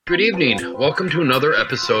Good evening. Welcome to another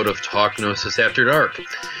episode of Talk Gnosis After Dark.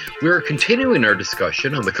 We are continuing our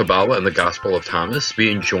discussion on the Kabbalah and the Gospel of Thomas,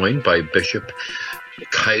 being joined by Bishop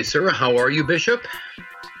Kaiser. How are you, Bishop?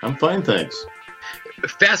 I'm fine, thanks.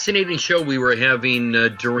 Fascinating show we were having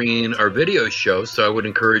during our video show, so I would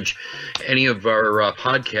encourage any of our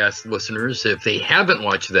podcast listeners, if they haven't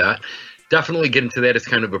watched that, definitely get into that as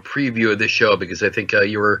kind of a preview of the show, because I think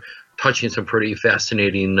you were touching some pretty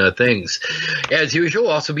fascinating things. As usual,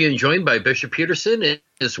 also being joined by Bishop Peterson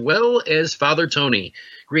as well as Father Tony.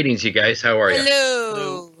 Greetings, you guys. How are you?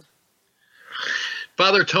 Hello.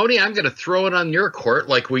 Father Tony, I'm going to throw it on your court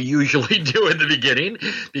like we usually do in the beginning,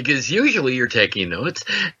 because usually you're taking notes.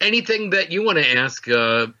 Anything that you want to ask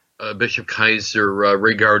Bishop Kaiser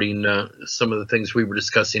regarding some of the things we were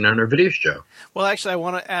discussing on our video show? Well, actually, I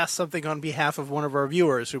want to ask something on behalf of one of our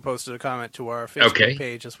viewers who posted a comment to our Facebook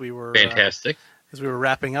page as we were fantastic. As we were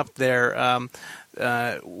wrapping up there.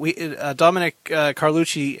 Dominic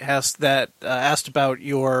Carlucci asked about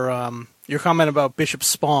your comment about Bishop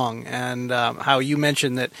Spong and how you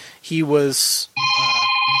mentioned that he was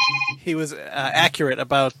accurate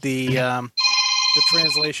about the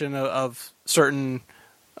translation of certain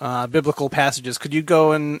biblical passages. Could you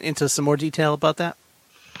go into some more detail about that?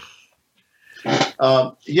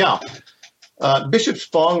 Bishop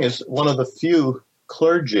Spong is one of the few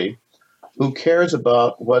clergy who cares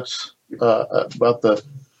about what's about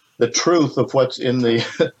the truth of what's in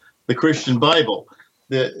the the Christian Bible.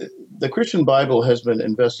 The Christian Bible has been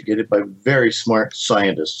investigated by very smart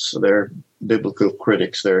scientists. They're biblical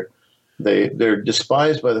critics. They're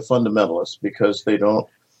despised by the fundamentalists because they don't.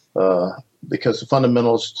 Because the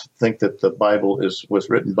fundamentalists think that the Bible was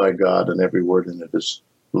written by God and every word in it is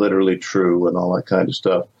literally true and all that kind of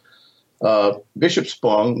stuff. Bishop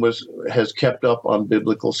Spong has kept up on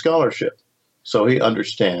biblical scholarship, so he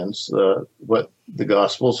understands what the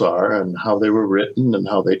Gospels are and how they were written and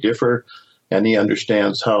how they differ, and he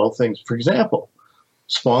understands how things. For example,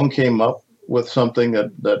 Spong came up with something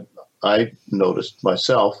that I noticed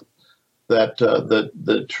myself, that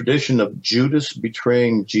the tradition of Judas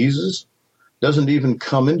betraying Jesus doesn't even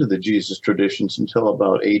come into the Jesus traditions until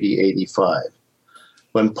about 85.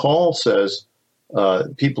 When Paul says,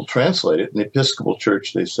 people translate it in the Episcopal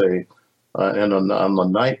Church, they say, and on the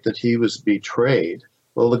night that he was betrayed,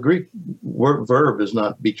 well, the Greek verb is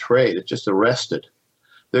not betrayed, it's just arrested.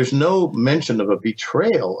 There's no mention of a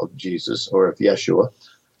betrayal of Jesus or of Yeshua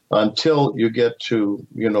until you get to,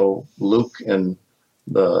 Luke and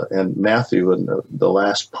Matthew in the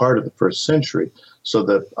last part of the first century. So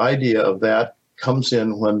the idea of that comes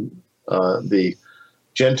in when the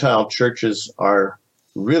Gentile churches are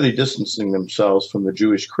really distancing themselves from the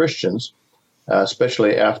Jewish Christians,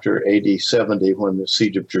 especially after AD 70 when the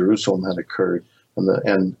siege of Jerusalem had occurred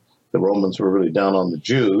and the Romans were really down on the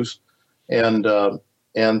Jews. And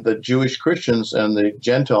the Jewish Christians and the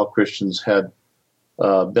Gentile Christians had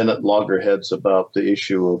been at loggerheads about the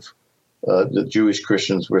issue of the Jewish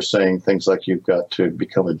Christians were saying things like you've got to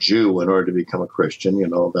become a Jew in order to become a Christian,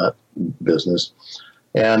 that business.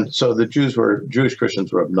 And so the Jewish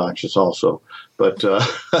Christians were obnoxious also. But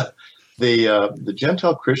the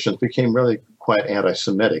Gentile Christians became really quite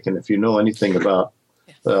anti-Semitic. And if you know anything about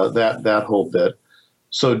that whole bit.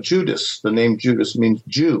 So Judas, the name Judas means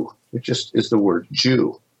Jew. It just is the word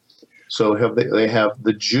Jew. So they have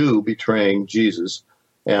the Jew betraying Jesus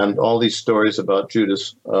and all these stories about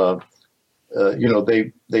Judas.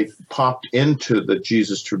 They popped into the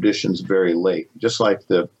Jesus traditions very late, just like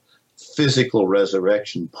the physical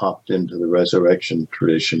resurrection popped into the resurrection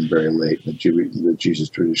tradition very late, the Jesus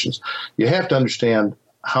traditions. You have to understand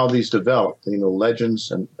how these developed.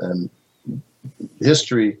 Legends and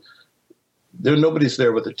history. Nobody's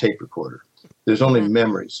there with a tape recorder. There's only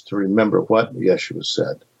memories to remember what Yeshua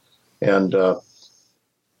said, and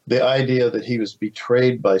the idea that he was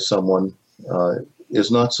betrayed by someone is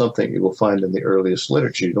not something you will find in the earliest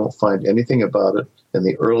literature. You don't find anything about it in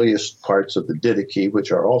the earliest parts of the Didache,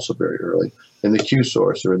 which are also very early, in the Q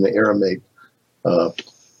source or in the Aramaic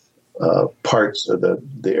parts of the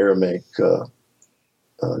Aramaic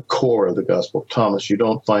core of the Gospel of Thomas. You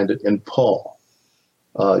don't find it in Paul.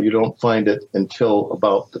 You don't find it until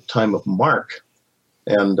about the time of Mark.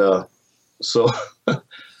 And so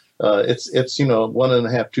it's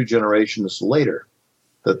 1.5, 2 generations later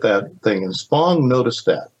that thing. And Spong noticed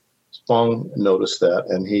that.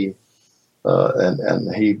 And he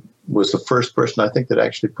and he was the first person, I think, that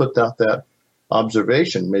actually put out that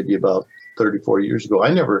observation maybe about 34 years ago.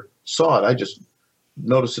 I never saw it. I just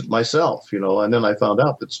noticed it myself, and then I found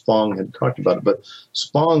out that Spong had talked about it. But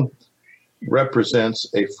Spong represents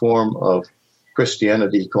a form of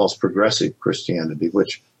Christianity he calls progressive Christianity,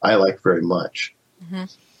 which I like very much. Mm-hmm.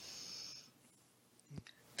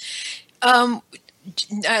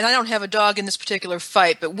 And I don't have a dog in this particular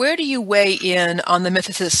fight, but where do you weigh in on the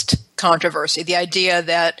mythicist controversy? The idea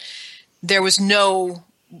that there was no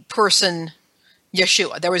person,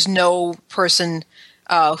 Yeshua, there was no person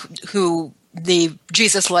who the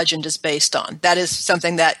Jesus legend is based on. That is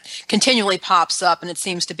something that continually pops up, and it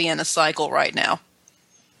seems to be in a cycle right now.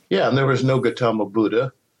 Yeah, and there was no Gautama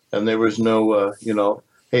Buddha, and there was no,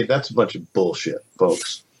 hey, that's a bunch of bullshit,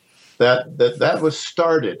 folks. That was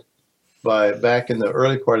started back in the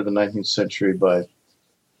early part of the 19th century by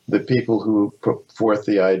the people who put forth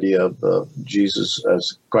the idea of Jesus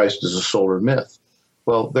as Christ as a solar myth.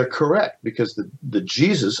 Well, they're correct, because the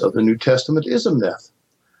Jesus of the New Testament is a myth.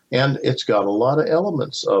 And it's got a lot of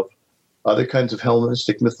elements of other kinds of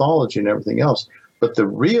Hellenistic mythology and everything else. But the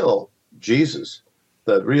real Jesus,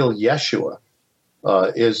 the real Yeshua,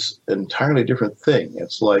 is an entirely different thing.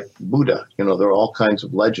 It's like Buddha. There are all kinds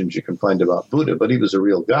of legends you can find about Buddha, but he was a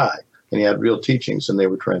real guy, and he had real teachings, and they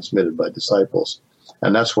were transmitted by disciples.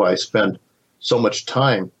 And that's why I spend so much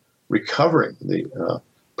time recovering the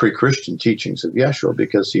pre-Christian teachings of Yeshua,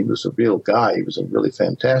 because he was a real guy. He was a really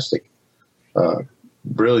fantastic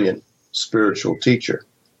brilliant spiritual teacher.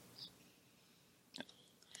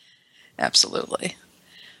 Absolutely.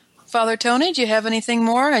 Father Tony, do you have anything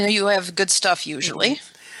more? I know you have good stuff usually.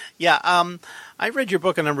 Yeah, I read your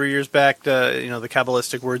book a number of years back, the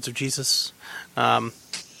Kabbalistic Words of Jesus.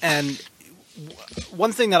 And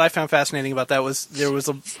one thing that I found fascinating about that was there was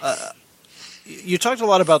you talked a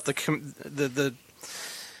lot about the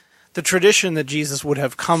tradition that Jesus would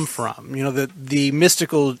have come from, the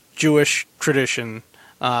mystical Jewish tradition.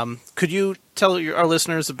 Could you tell our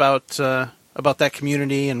listeners about that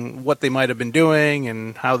community and what they might have been doing,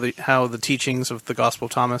 and how the teachings of the Gospel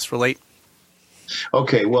of Thomas relate?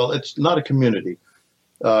 Okay, well, it's not a community.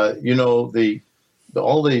 All the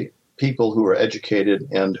people who were educated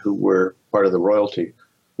and who were part of the royalty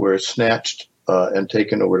were snatched and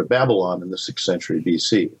taken over to Babylon in the 6th century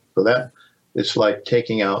BC. So that it's like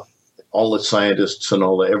taking out all the scientists and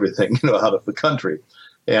all the everything out of the country.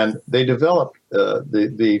 And they developed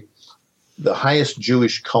the highest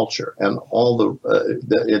Jewish culture, and all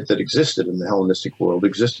that existed in the Hellenistic world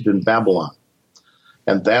existed in Babylon.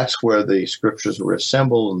 And that's where the scriptures were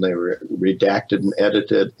assembled, and they were redacted and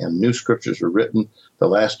edited, and new scriptures were written. The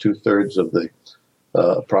last 2/3 of the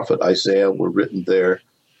prophet Isaiah were written there.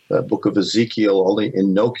 The book of Ezekiel, all the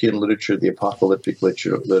Enochian literature, the apocalyptic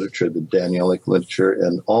literature, the Danielic literature,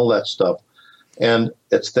 and all that stuff. And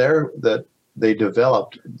it's there that they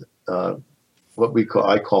developed what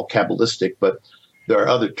I call Kabbalistic, but there are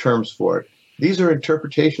other terms for it. These are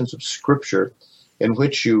interpretations of Scripture in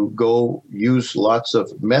which you go use lots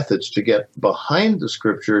of methods to get behind the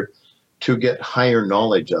Scripture to get higher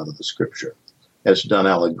knowledge out of the Scripture. It's done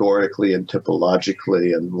allegorically and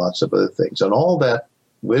typologically and lots of other things. And all that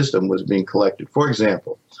wisdom was being collected. For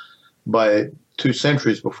example, by 2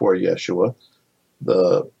 centuries before Yeshua,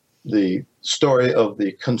 the story of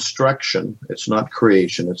the construction, it's not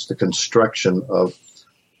creation, it's the construction of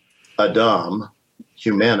Adam,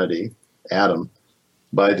 humanity, Adam,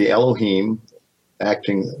 by the Elohim,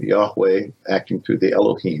 Yahweh acting through the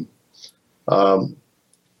Elohim,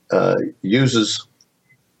 uses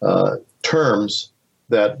terms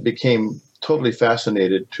that became totally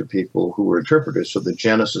fascinated to people who were interpreters. So the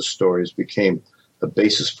Genesis stories became the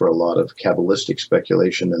basis for a lot of Kabbalistic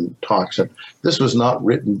speculation and talks. And this was not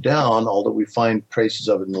written down, although we find traces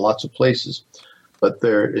of it in lots of places, but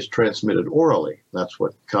there is transmitted orally. That's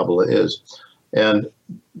what Kabbalah is.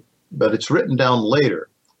 But it's written down later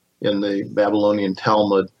in the Babylonian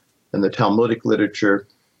Talmud and the Talmudic literature,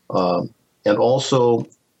 and also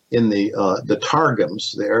in the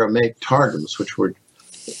Targums, the Aramaic Targums, which were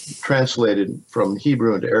translated from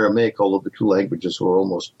Hebrew into Aramaic, although the two languages were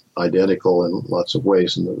almost identical in lots of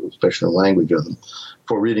ways, and especially the language of them,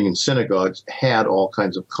 for reading in synagogues, had all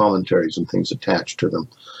kinds of commentaries and things attached to them.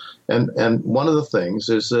 And one of the things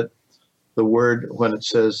is that the word, when it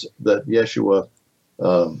says that Yeshua,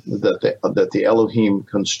 that the Elohim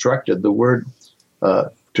constructed, the word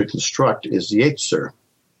to construct is Yetzer,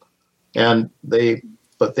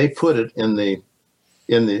 but they put it in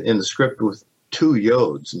the script with 2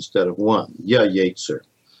 yods instead of 1, Yetzer,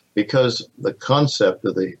 because the concept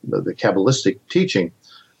of the Kabbalistic teaching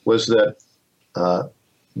was that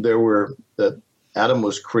that Adam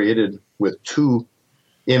was created with 2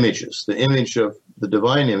 images: the image of the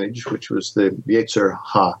divine image, which was the Yetzer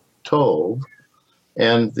HaTov,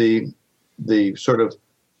 and the sort of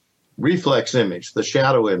reflex image, the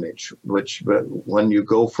shadow image, which when you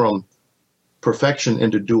go from perfection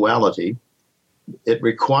into duality, it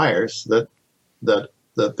requires that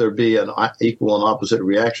there be an equal and opposite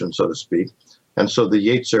reaction, so to speak. And so the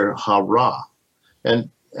Yetzer Hara, and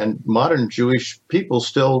modern Jewish people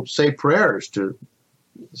still say prayers to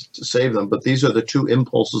save them, but these are the two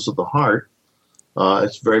impulses of the heart.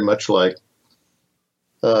 It's very much like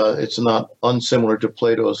it's not unsimilar to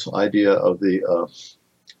Plato's idea of the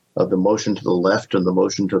motion to the left and the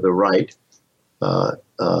motion to the right,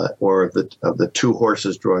 or of the two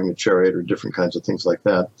horses drawing a chariot, or different kinds of things like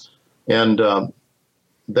that. And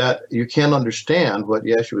that you can't understand what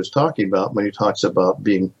Yeshua is talking about when he talks about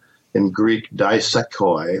being, in Greek,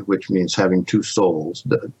 daisekoi, which means having two souls,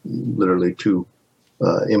 literally two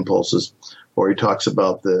impulses, or he talks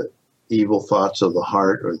about the evil thoughts of the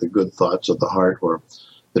heart, or the good thoughts of the heart, or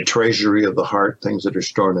the treasury of the heart, things that are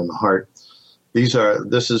stored in the heart. This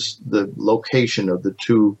is the location of the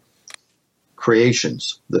two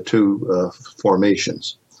creations, the two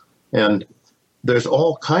formations. And there's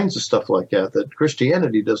all kinds of stuff like that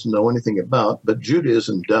Christianity doesn't know anything about, but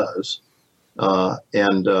Judaism does.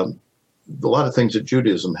 And a lot of things that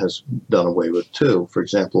Judaism has done away with too. For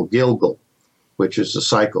example, Gilgal, which is the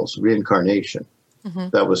cycles, reincarnation. Mm-hmm.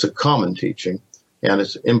 That was a common teaching, and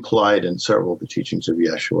it's implied in several of the teachings of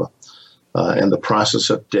Yeshua. And the process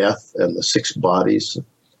of death and the 6 bodies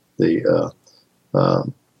that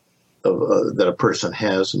a person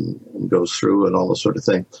has and goes through, and all this sort of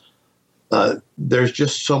thing. There's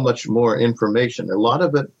just so much more information. A lot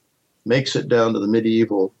of it makes it down to the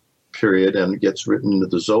medieval period and gets written into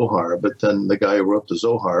the Zohar, but then the guy who wrote the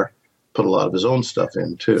Zohar put a lot of his own stuff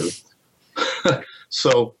in too.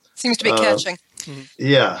 So seems to be catching.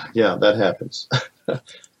 Yeah, that happens.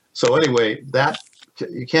 So anyway, that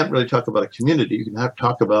you can't really talk about a community. You can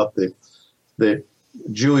talk about the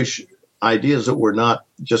Jewish ideas that were not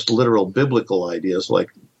just literal biblical ideas like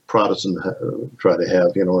Protestants try to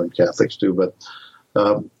have, and Catholics do. But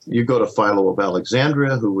you go to Philo of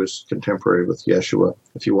Alexandria, who was contemporary with Yeshua,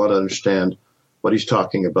 if you want to understand what he's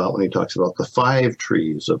talking about when he talks about the 5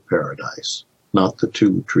 trees of paradise, not the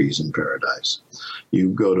 2 trees in paradise. You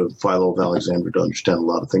go to Philo of Alexandria to understand a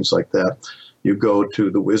lot of things like that. You go to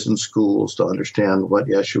the wisdom schools to understand what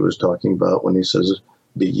Yeshua is talking about when he says,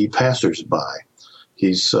 "Be ye passers-by."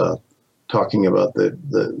 He's talking about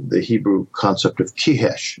the Hebrew concept of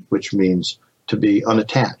kihesh, which means to be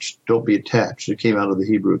unattached. Don't be attached. It came out of the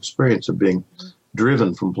Hebrew experience of being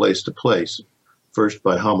driven from place to place, first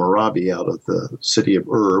by Hammurabi out of the city of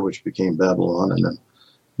Ur, which became Babylon, and then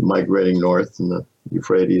migrating north in the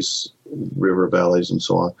Euphrates river valleys and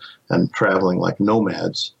so on, and traveling like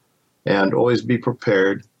nomads. And always be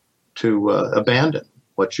prepared to abandon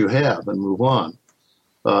what you have and move on.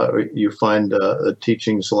 You find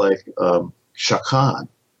teachings like shakad,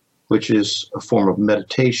 which is a form of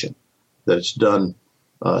meditation, that it's done,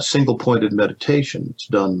 single-pointed meditation. It's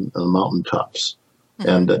done on mountaintops,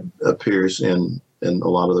 and it appears in a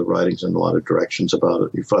lot of the writings and a lot of directions about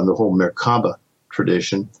it. You find the whole Merkaba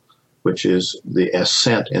tradition, which is the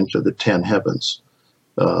ascent into the 10 heavens.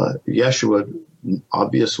 Yeshua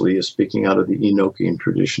obviously is speaking out of the Enochian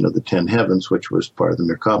tradition of the 10 heavens, which was part of the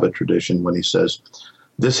Merkaba tradition, when he says,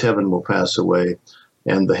 "This heaven will pass away,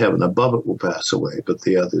 and the heaven above it will pass away, but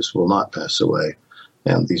the others will not pass away.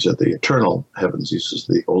 And these are the eternal heavens. This is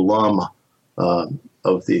the olam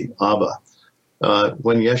of the Abba."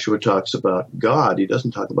 When Yeshua talks about God, he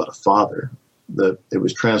doesn't talk about a father. It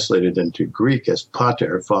was translated into Greek as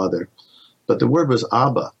pater, father, but the word was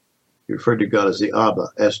Abba. He referred to God as the Abba,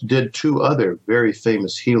 as did 2 other very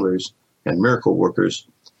famous healers and miracle workers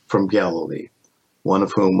from Galilee, one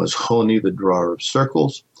of whom was Honi, the drawer of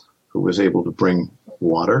circles, who was able to bring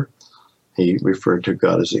water. He referred to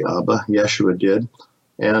God as the Abba. Yeshua did.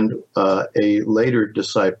 And a later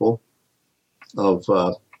disciple of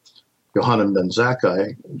Yohanan ben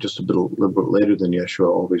Zakkai, just a little bit later than Yeshua,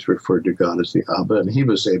 always referred to God as the Abba, and he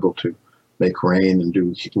was able to make rain and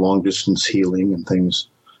do long-distance healing and things.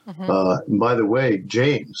 And by the way,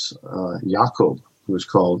 James, Jacob, who was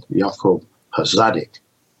called Jacob HaZaddik,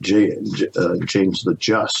 James the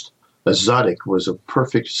Just, Zaddik was a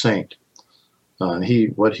perfect saint.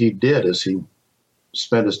 What he did is he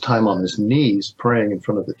spent his time on his knees praying in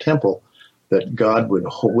front of the temple that God would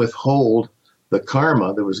withhold the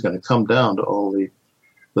karma that was going to come down to all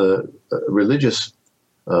the religious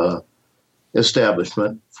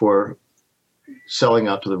establishment for selling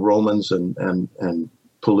out to the Romans and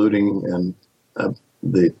polluting and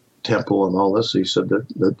the temple and all this. He said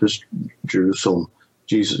that this Jerusalem,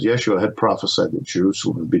 Yeshua had prophesied that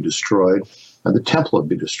Jerusalem would be destroyed and the temple would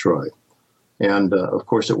be destroyed. And of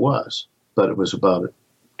course it was, but it was about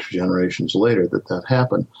 2 generations later that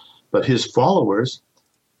happened. But his followers,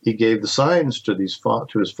 he gave the signs to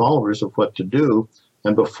to his followers of what to do.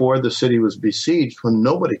 And before the city was besieged, when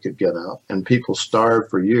nobody could get out and people starved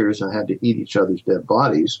for years and had to eat each other's dead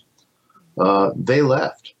bodies, they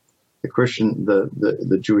left.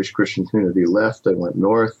 The Jewish Christian community left. They went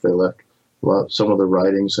north. They left some of the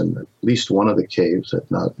writings in at least one of the caves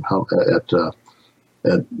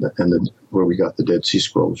where we got the Dead Sea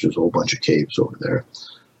Scrolls. There's a whole bunch of caves over there,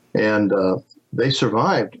 and they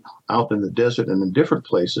survived out in the desert and in different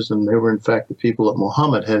places. And they were, in fact, the people that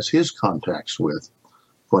Muhammad has his contacts with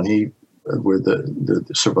when he were the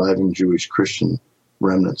surviving Jewish Christian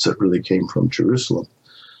remnants that really came from Jerusalem.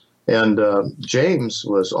 And James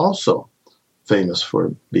was also famous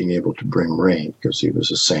for being able to bring rain because he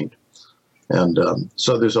was a saint. And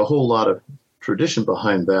so there's a whole lot of tradition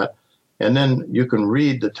behind that. And then you can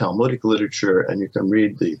read the Talmudic literature and you can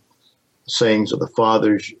read the sayings of the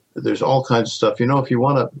fathers. There's all kinds of stuff. If you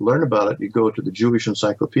want to learn about it, you go to the Jewish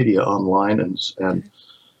Encyclopedia online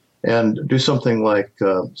and do something like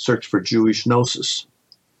search for Jewish Gnosis.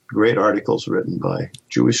 Great articles written by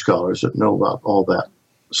Jewish scholars that know about all that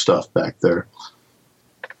stuff back there.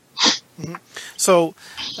 Mm-hmm. So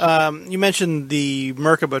you mentioned the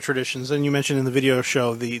Merkaba traditions, and you mentioned in the video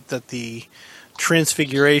show that the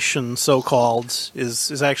Transfiguration, so-called,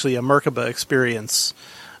 is actually a Merkaba experience.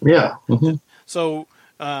 Yeah. Mm-hmm. So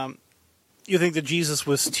you think that Jesus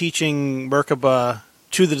was teaching Merkaba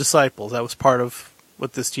to the disciples? That was part of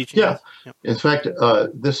what this teaching was? Yep. In fact,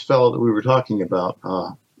 this fellow that we were talking about,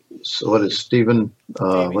 what is Stephen,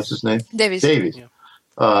 what's his name? Davies. Yeah.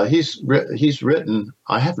 He's written,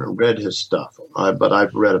 I haven't read his stuff, but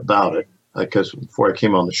I've read about it because before I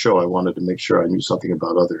came on the show, I wanted to make sure I knew something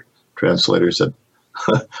about other translators.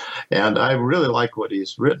 And I really like what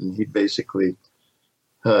he's written. He basically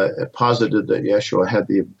posited that Yeshua had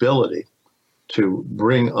the ability to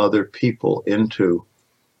bring other people into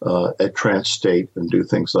a trance state and do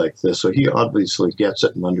things like this. So he obviously gets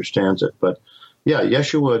it and understands it. But yeah,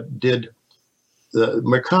 Yeshua did. The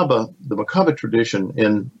Merkaba tradition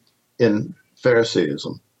in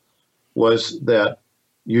Pharisaism was that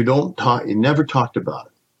you never talked about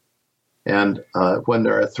it. And when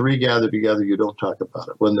there are three gathered together, you don't talk about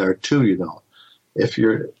it. When there are two, you don't.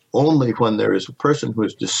 When there is a person who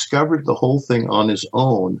has discovered the whole thing on his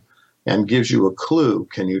own and gives you a clue,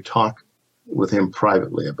 can you talk with him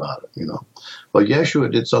privately about it? Well,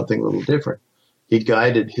 Yeshua did something a little different. He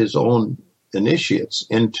guided his own initiates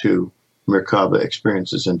into Merkaba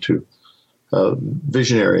experiences, into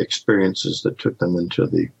visionary experiences that took them into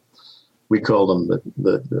we call them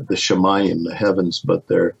the Shemayim, the heavens, but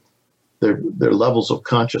they're levels of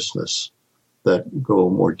consciousness that go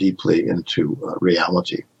more deeply into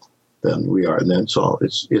reality than we are. And then so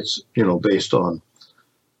it's based on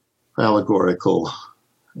allegorical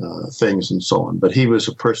things and so on. But he was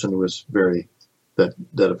a person who was that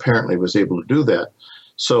apparently was able to do that.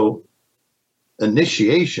 So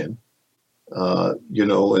initiation,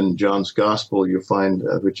 in John's Gospel, you find,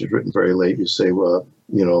 which is written very late, you say,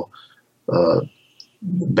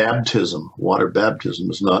 baptism, water baptism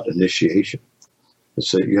is not initiation.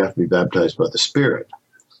 It's that you have to be baptized by the Spirit,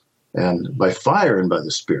 and by fire and by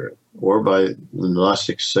the Spirit, or by, the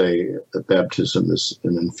Gnostics say that baptism is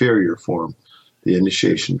an inferior form. The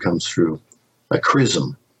initiation comes through a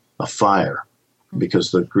chrism, a fire,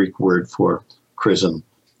 because the Greek word for chrism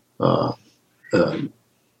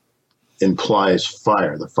implies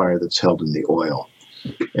fire, the fire that's held in the oil.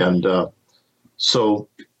 And so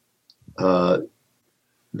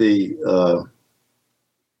the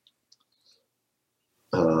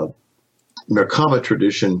Merkaba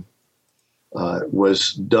tradition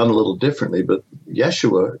was done a little differently, but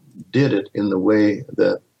Yeshua did it in the way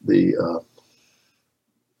that the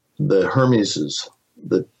Hermeses,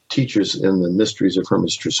 the teachers in the Mysteries of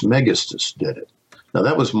Hermes Trismegistus, did it. Now,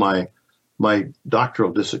 that was my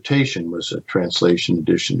doctoral dissertation, was a translation,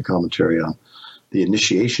 edition, commentary on the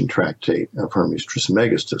initiation tractate of Hermes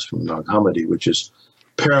Trismegistus from Nag Hammadi, which is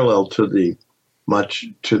parallel to the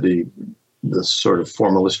sort of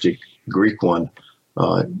formalistic Greek one,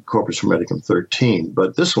 Corpus Hermeticum 13.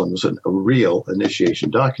 But this one was a real initiation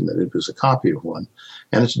document. It was a copy of one,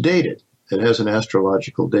 and it's dated. It has an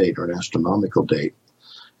astrological date or an astronomical date,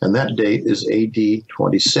 and that date is AD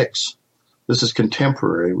 26. This is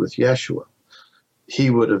contemporary with Yeshua. He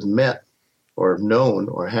would have met or known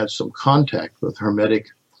or had some contact with Hermetic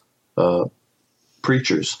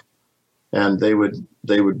preachers, and they would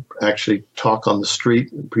actually talk on the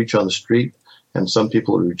street and preach on the street, and some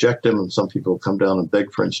people would reject him, and some people would come down and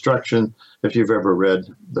beg for instruction. If you've ever read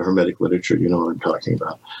the Hermetic literature, you know what I'm talking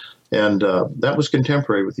about. And that was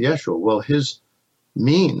contemporary with Yeshua. Well, his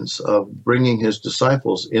means of bringing his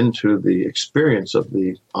disciples into the experience of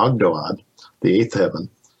the Ogdoad, the eighth heaven,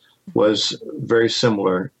 was very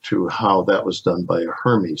similar to how that was done by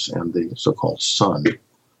Hermes and the so-called son,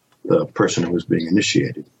 the person who was being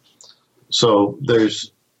initiated. So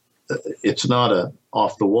it's not a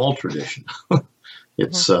off-the-wall tradition.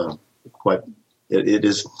 It's it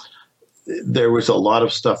is. There was a lot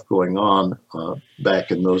of stuff going on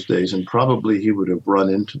back in those days, and probably he would have run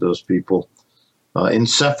into those people in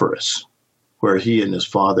Sepphoris, where he and his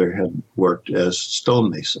father had worked as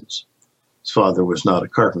stonemasons. His father was not a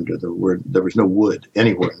carpenter. There was no wood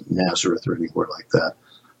anywhere in Nazareth or anywhere like that.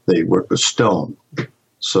 They worked with stone.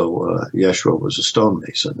 So Yeshua was a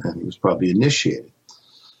stonemason, and he was probably initiated.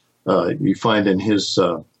 You find in his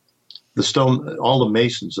the stone, all the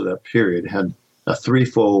masons of that period had a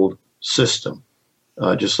threefold system,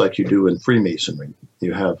 just like you do in Freemasonry.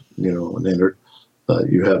 You have,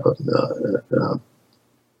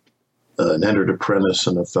 an entered apprentice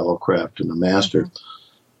and a fellow craft and a master.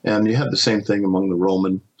 And you have the same thing among the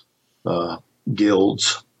Roman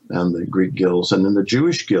guilds and the Greek guilds. And in the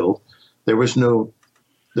Jewish guild, there was no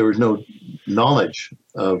knowledge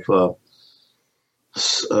of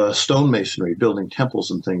stonemasonry, building temples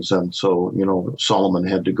and things. And so, Solomon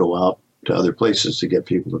had to go out to other places to get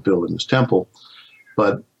people to build in his temple.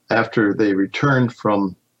 But after they returned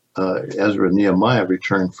from, Ezra and Nehemiah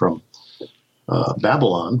returned from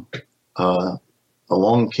Babylon,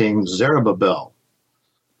 along came Zerubbabel.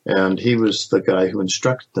 And he was the guy who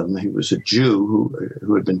instructed them. He was a Jew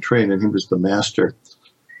who had been trained, and he was the master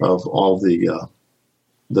of all the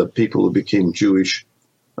people who became Jewish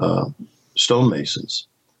stonemasons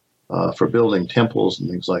for building temples and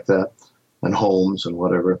things like that, and homes and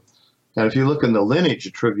whatever. And if you look in the lineage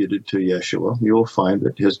attributed to Yeshua, you will find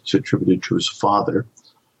that it's attributed to his father.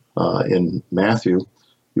 In Matthew,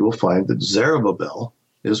 you will find that Zerubbabel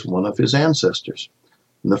is one of his ancestors.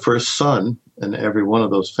 And the first son in every one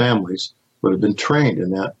of those families would have been trained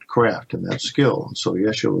in that craft and that skill. And so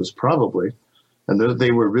Yeshua was probably, and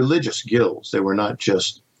they were religious guilds. They were not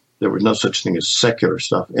just, there was no such thing as secular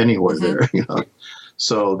stuff anywhere there.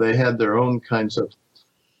 So they had their own kinds of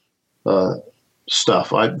stuff.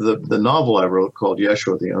 The novel I wrote called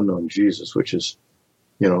Yeshua, the Unknown Jesus, which is,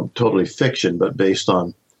 totally fiction, but based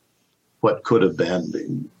on what could have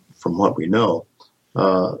been, from what we know,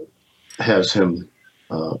 has him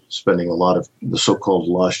spending a lot of the so-called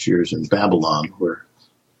lost years in Babylon, where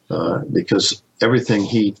because everything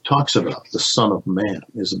he talks about, the Son of Man,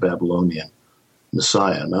 is a Babylonian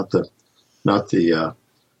Messiah, not the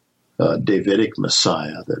Davidic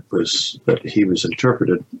Messiah that he was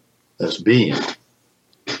interpreted as being,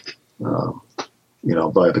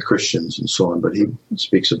 by the Christians and so on. But he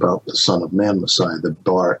speaks about the Son of Man Messiah, the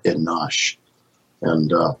Bar Enosh,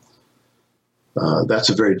 and that's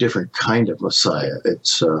a very different kind of Messiah.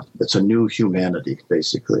 It's a new humanity,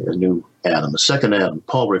 basically, a new Adam, a second Adam.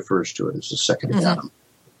 Paul refers to it as the second Adam.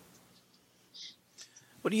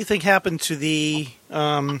 What do you think happened to the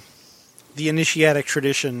initiatic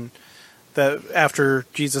tradition that after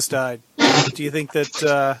Jesus died? Do you think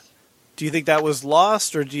that was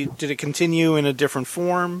lost, or did it continue in a different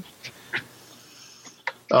form?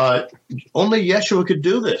 Only Yeshua could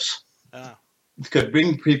do this. Could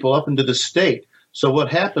bring people up into the state. So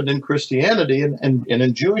what happened in Christianity and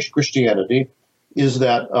in Jewish Christianity is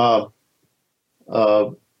that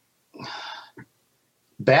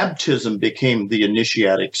baptism became the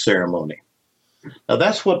initiatic ceremony. Now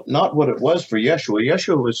that's not what it was for Yeshua.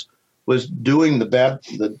 Yeshua was doing the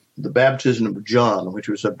baptism of John, which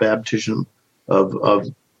was a baptism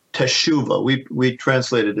of teshuvah. We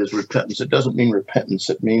translate it as repentance. It doesn't mean repentance.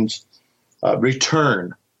 It means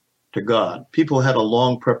return to God. People had a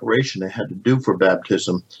long preparation they had to do for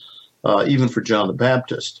baptism, even for John the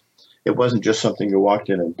Baptist. It wasn't just something you walked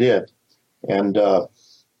in and did. And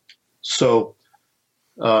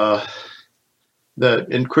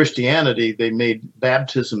in Christianity, they made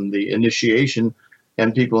baptism the initiation,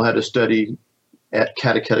 and people had to study at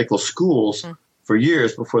catechetical schools for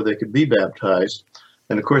years before they could be baptized.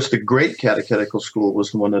 And of course, the great catechetical school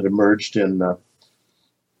was the one that emerged in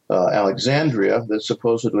Alexandria, that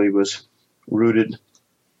supposedly was rooted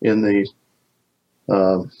in the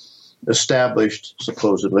established,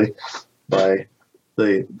 supposedly, by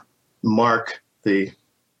the Mark, the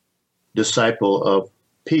disciple of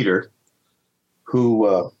Peter,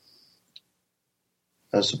 who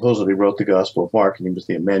supposedly wrote the Gospel of Mark, and he was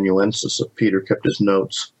the amanuensis of Peter, kept his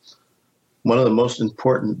notes. One of the most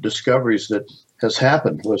important discoveries that has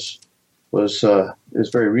happened is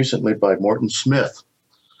very recently by Morton Smith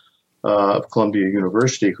of Columbia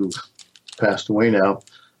University, who passed away now.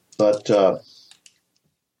 But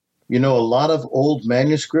a lot of old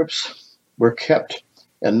manuscripts were kept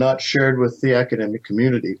and not shared with the academic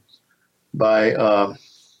community by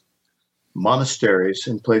monasteries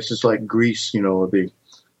in places like Greece, that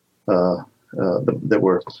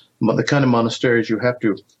were the kind of monasteries you have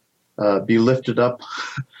to be lifted up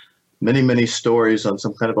many, many stories on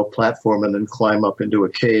some kind of a platform and then climb up into a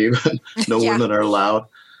cave. No women are allowed.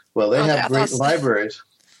 Well, they have great libraries.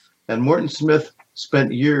 And Morton Smith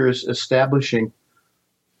spent years establishing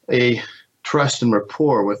a trust and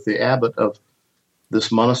rapport with the abbot of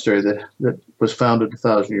this monastery that was founded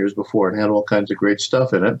 1,000 years before and had all kinds of great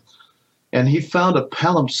stuff in it. And he found a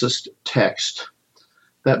palimpsest text.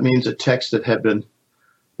 That means a text that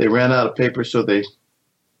they ran out of paper, so they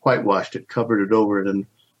whitewashed it, covered it over, and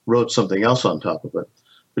wrote something else on top of it.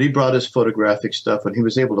 But he brought his photographic stuff, and he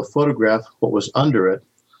was able to photograph what was under it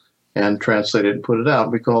and translate it and put it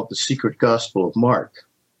out. We call it the Secret Gospel of Mark.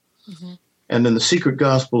 Mm-hmm. And in the Secret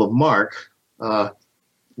Gospel of Mark,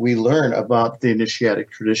 we learn about the initiatic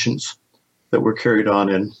traditions that were carried on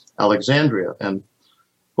in Alexandria and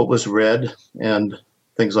what was read and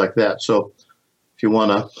things like that. So if you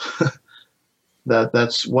want to,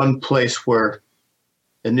 that's one place where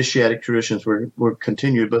initiatic traditions were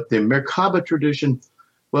continued. But the Merkaba tradition,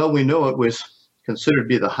 well, we know it was considered to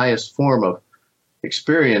be the highest form of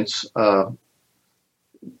experience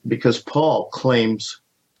because Paul claims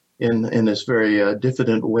in this very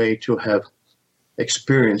diffident way to have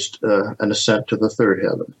experienced an ascent to the third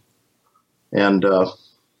heaven. And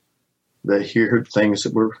that he heard things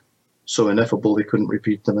that were so ineffable he couldn't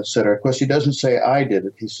repeat them, etc. Of course, he doesn't say I did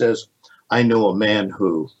it. He says, I know a man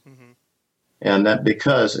who. Mm-hmm. And that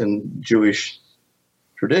because in Jewish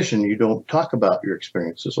tradition, you don't talk about your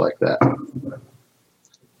experiences like that.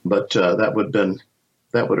 But that would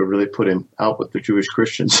have really put him out with the Jewish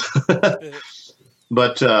Christians.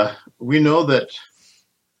 But we know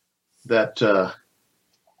that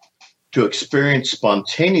to experience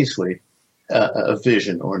spontaneously a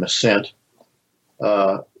vision or an ascent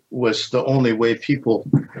was the only way people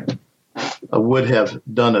would have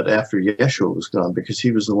done it after Yeshua was gone, because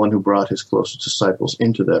he was the one who brought his closest disciples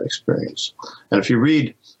into that experience. And if you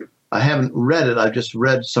read, I haven't read it, I've just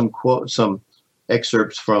read some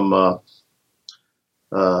excerpts from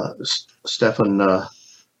Stephen,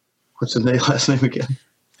 what's his last name again?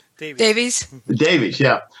 Davies. Davies,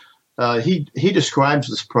 yeah. He describes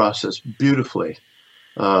this process beautifully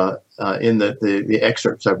in the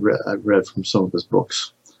excerpts I've read from some of his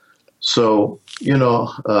books. So,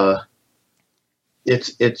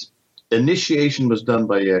 it's initiation was done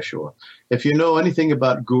by Yeshua. If you know anything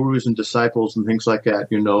about gurus and disciples and things like that,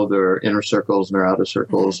 there are inner circles and there are outer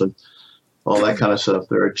circles and all that kind of stuff.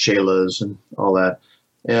 There are chelas and all that.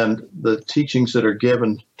 And the teachings that are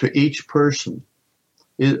given to each person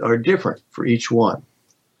are different for each one.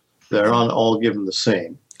 They're not all given the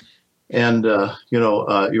same. And,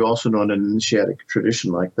 you also know in an initiatic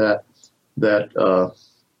tradition like that,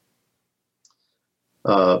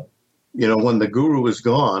 when the guru is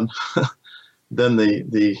gone, then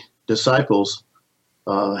the disciples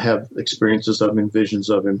have experiences of him, visions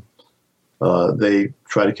of him. They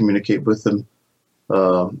try to communicate with them.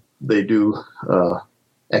 They do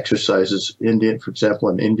exercises. For example,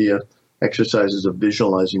 in India, exercises of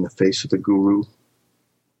visualizing the face of the guru.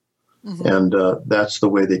 Mm-hmm. And that's the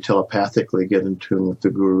way they telepathically get in tune with the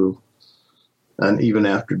guru. And even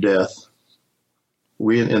after death,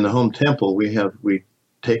 in the home temple, we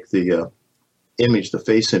take the image, the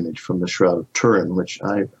face image from the Shroud of Turin, which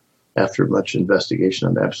after much investigation,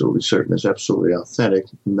 I'm absolutely certain is absolutely authentic,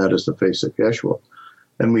 and that is the face of Yeshua.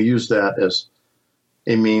 And we use that as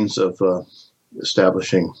a means of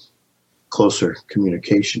establishing closer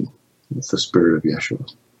communication with the spirit of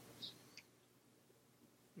Yeshua.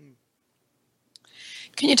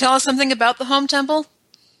 Can you tell us something about the home temple?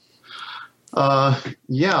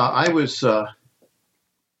 Yeah, I was.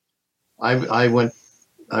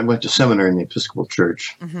 I went to seminary in the Episcopal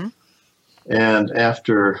Church, mm-hmm. And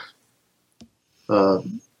after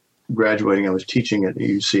graduating, I was teaching at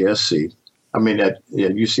UCSC. I mean, at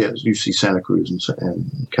UC Santa Cruz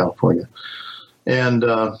in California, and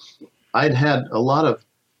I'd had a lot of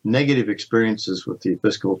negative experiences with the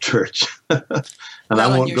Episcopal Church, and I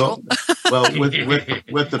won't unusual. Go. Well,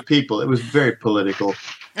 with the people, it was very political.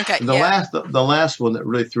 Okay. The last one that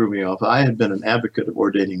really threw me off. I had been an advocate of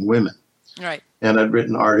ordaining women, right? And I'd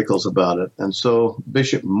written articles about it. And so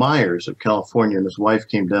Bishop Myers of California and his wife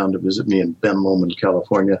came down to visit me in Ben Lomond,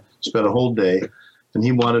 California. Spent a whole day, and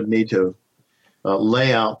he wanted me to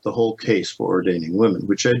lay out the whole case for ordaining women,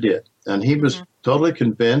 which I did. And he was totally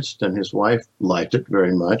convinced, and his wife liked it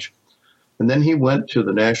very much. And then he went to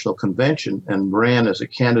the National Convention and ran as a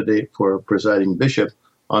candidate for presiding bishop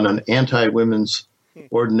on an anti-women's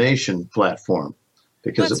ordination platform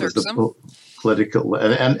because That's it was irksome. the political,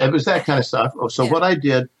 and it was that kind of stuff. So Yeah. what I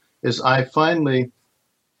did is I finally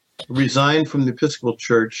resigned from the Episcopal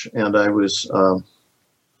Church, and I was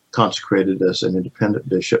consecrated as an independent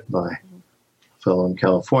bishop by a fellow in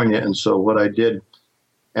California. And so what I did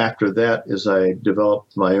after that is I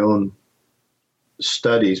developed my own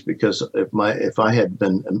studies, because if I had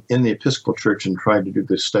been in the Episcopal Church and tried to do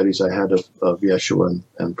the studies I had of Yeshua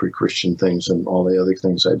and pre-Christian things and all the other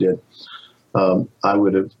things I did, I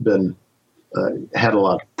would have been had a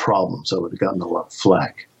lot of problems. I would have gotten a lot of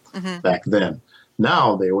flack back then.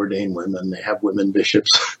 Now they ordain women; they have women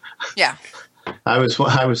bishops. Yeah. I was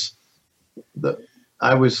the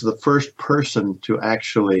first person to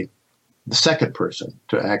actually, the second person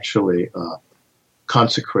to actually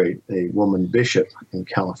consecrate a woman bishop in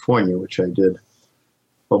California, which I did.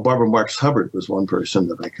 Well, Barbara Marks Hubbard was one person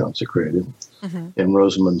that I consecrated in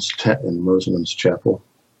Rosamond's Chapel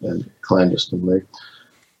and Clandestine Lake,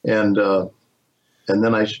 and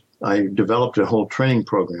then I developed a whole training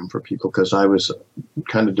program for people, because I was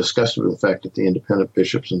kind of disgusted with the fact that the independent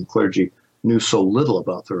bishops and clergy knew so little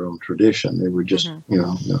about their own tradition. They were just,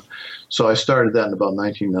 So I started that in about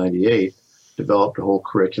 1998, developed a whole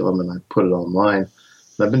curriculum, and I put it online.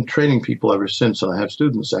 And I've been training people ever since, and I have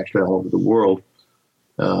students actually all over the world.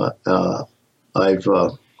 I'm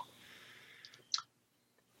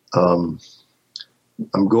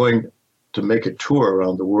going to make a tour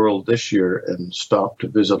around the world this year and stop to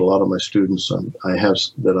visit a lot of my students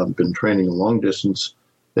I've been training long distance.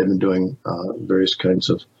 They've been doing various kinds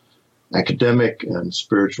of academic and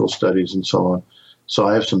spiritual studies and so on. So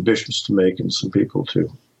I have some bishops to make and some people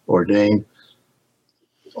to ordain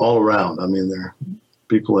all around. I mean, there are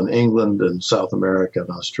people in England and South America and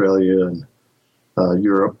Australia and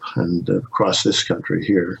Europe and across this country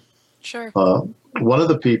here. Sure. One of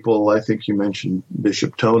the people, I think you mentioned,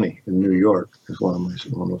 Bishop Tony in New York, is one of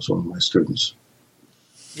my students.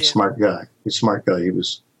 Yeah. Smart guy. He's a smart guy. He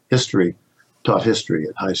was taught history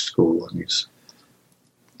at high school, and he's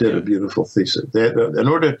did a beautiful thesis. In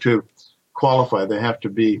order to qualify, they have to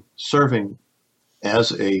be serving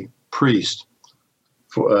as a priest,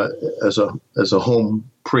 as a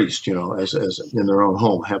home priest, as in their own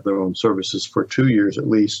home, have their own services for 2 years at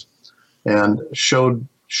least, and shown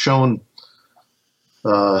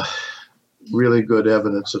really good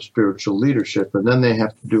evidence of spiritual leadership. And then they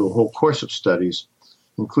have to do a whole course of studies,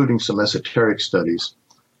 including some esoteric studies,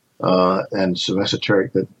 and some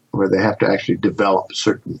esoteric where they have to actually develop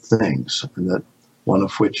certain things, and that one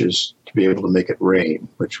of which is to be able to make it rain,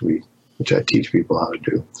 which I teach people how to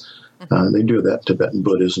do. They do that in Tibetan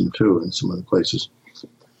Buddhism too, and some other places,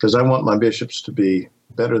 because I want my bishops to be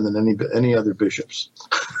better than any other bishops.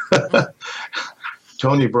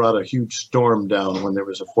 Tony brought a huge storm down when there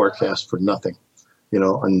was a forecast for nothing,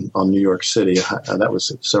 on New York City. That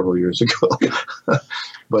was several years ago.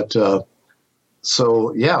 But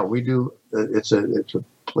so yeah, we do. It's a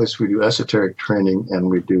place we do esoteric training, and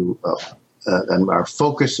we do, and our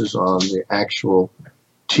focus is on the actual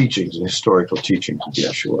teachings and historical teachings of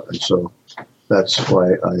Yeshua. And so that's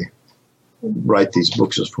why I write these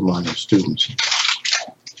books as for my students.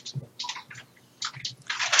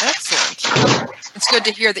 Excellent. It's good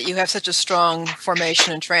to hear that you have such a strong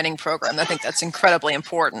formation and training program. I think that's incredibly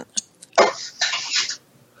important.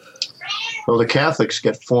 Well, the Catholics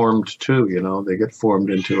get formed too, they get formed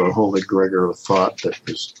into a whole egregor of thought that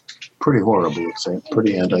is pretty horrible. It's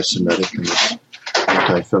pretty anti-Semitic and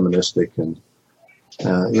anti-feministic. And,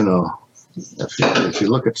 if you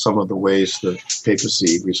look at some of the ways the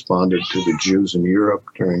papacy responded to the Jews in Europe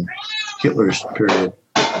during Hitler's period,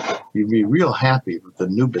 you'd be real happy with the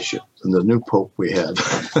new bishop and the new pope we had.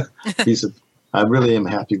 I really am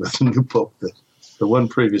happy with the new pope. The one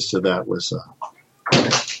previous to that was,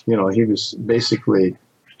 he was basically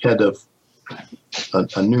head of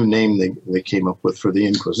a new name they came up with for the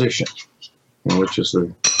Inquisition, which is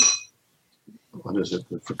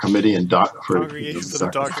for committee and Congregation for the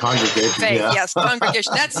Doctrine. Congregation. Faith, Yeah. yes,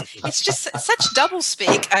 congregation. It's just such double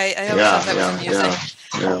speak. I always thought that was amusing.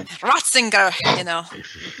 Ratzinger,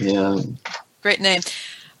 Yeah. Great name.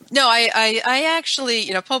 No, I actually,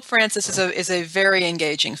 Pope Francis is a very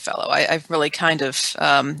engaging fellow. I've really kind of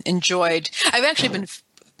enjoyed. I've actually been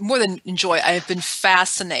more than enjoy. I have been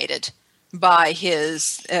fascinated by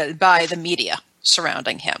by the media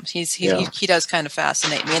surrounding him. He does kind of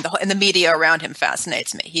fascinate me, and the media around him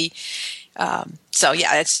fascinates me. He's a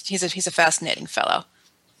fascinating fellow.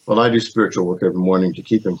 Well, I do spiritual work every morning to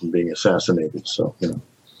keep him from being assassinated. So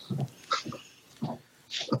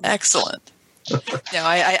Excellent. No,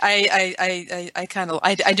 I kind of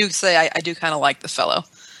I do say I do kind of like the fellow.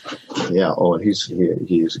 Yeah. Oh, and he's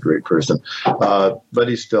a great person, but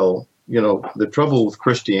he's still, the trouble with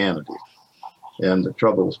Christianity, and the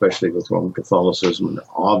trouble, especially with Roman Catholicism, and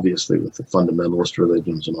obviously with the fundamentalist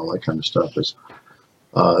religions and all that kind of stuff, is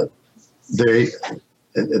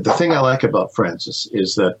the thing I like about Francis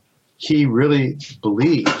is that he really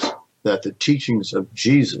believes that the teachings of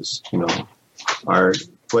Jesus, are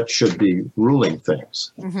what should be ruling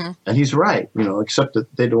things. Mm-hmm. And he's right, except that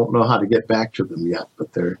they don't know how to get back to them yet.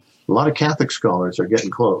 But a lot of Catholic scholars are getting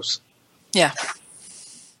close. Yeah.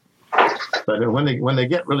 But when they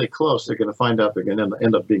get really close, they're going to find out they're going to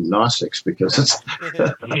end up being Gnostics, because it's...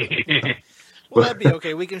 Well, that'd be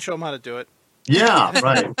okay. We can show them how to do it. Yeah,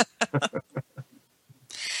 right.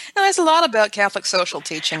 Now, there's a lot about Catholic social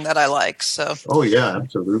teaching that I like. So. Oh, yeah,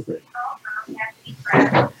 absolutely.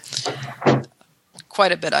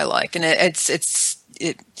 Quite a bit I like, and it's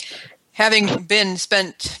having been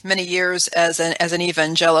spent many years as an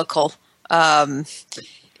evangelical.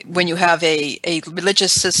 When you have a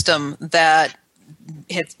religious system that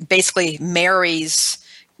basically marries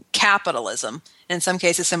capitalism, in some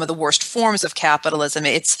cases some of the worst forms of capitalism,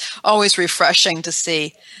 it's always refreshing to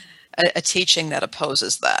see a teaching that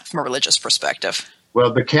opposes that from a religious perspective.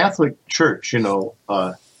 Well, the Catholic Church, in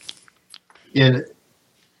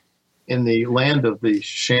the land of the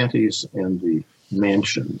shanties and the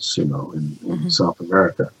mansions, in mm-hmm. South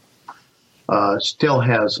America, still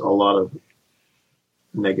has a lot of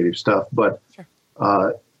negative stuff. But sure.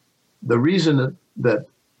 The reason that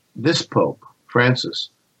this Pope, Francis,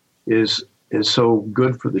 is so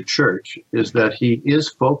good for the church is that he is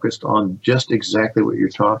focused on just exactly what you're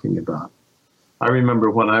talking about. I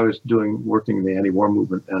remember when I was working in the anti-war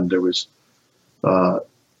movement, and there was,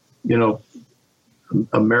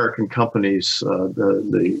 American companies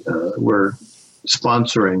were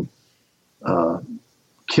sponsoring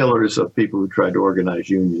killers of people who tried to organize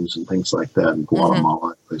unions and things like that in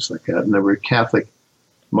Guatemala, mm-hmm. places like that. And there were Catholic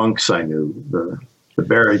monks I knew, the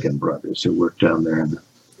Barrigan brothers, who worked down there in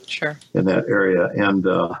that area, and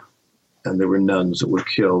there were nuns that were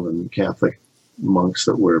killed and Catholic monks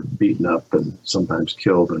that were beaten up and sometimes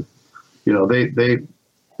killed, and they're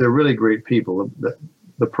really great people.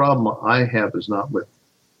 The problem I have is not with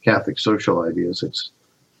Catholic social ideas.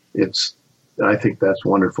 It's I think that's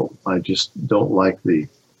wonderful. I just don't like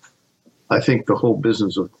I think the whole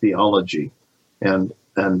business of theology and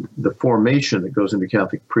the formation that goes into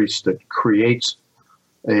Catholic priests that creates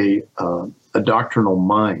a doctrinal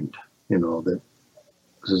mind, that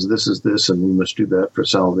says this is this and you must do that for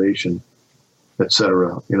salvation,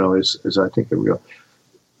 etc. Is I think a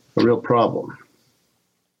real problem.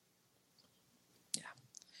 Yeah.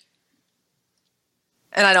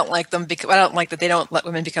 And I don't like them because I don't like that they don't let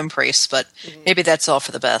women become priests, but maybe that's all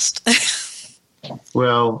for the best.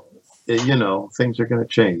 Well, things are going to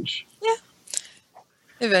change. Yeah.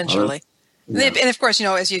 Eventually. Yeah. And of course,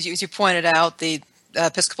 as you pointed out, the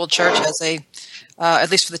Episcopal Church has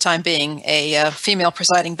at least for the time being, a female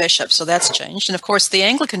presiding bishop. So that's changed. And of course, the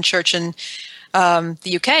Anglican Church in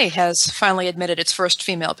the UK has finally admitted its first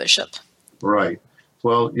female bishop. Right.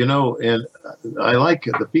 Well, and I like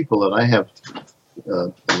the people that I have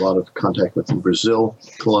a lot of contact with in Brazil,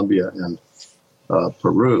 Colombia, and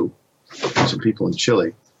Peru, and some people in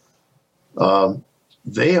Chile.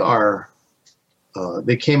 They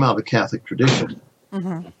came out of the Catholic tradition,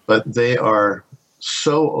 mm-hmm. but they are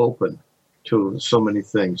so open to so many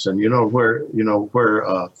things. And where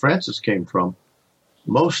Francis came from,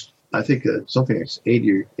 I think something like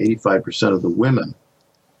 80 or 85% of the women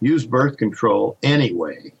use birth control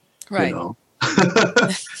anyway. Right.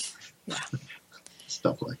 Yeah.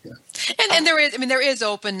 Stuff like that. And there is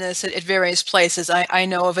openness at various places. I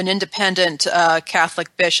know of an independent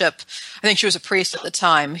Catholic bishop, I think she was a priest at the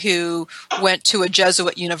time, who went to a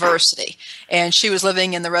Jesuit university, and she was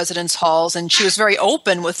living in the residence halls, and she was very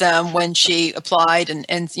open with them when she applied,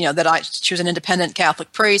 and she was an independent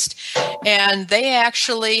Catholic priest, and they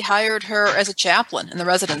actually hired her as a chaplain in the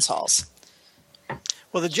residence halls.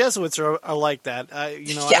 Well, the Jesuits are like that.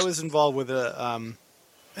 Yeah. I was involved with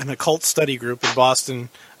an occult study group in Boston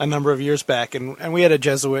a number of years back, and we had a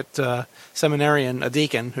Jesuit seminarian, a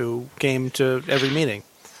deacon, who came to every meeting,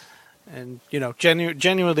 and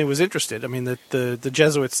genuinely was interested. I mean, the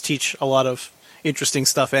Jesuits teach a lot of interesting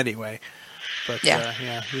stuff anyway. But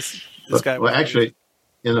this guy. Well, actually,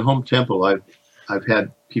 in the home temple, I've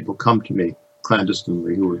had people come to me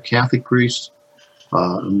clandestinely who were Catholic priests,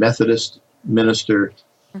 a Methodist minister,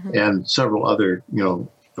 mm-hmm. and several other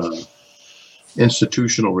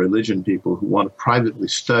institutional religion people who want to privately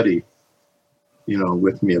study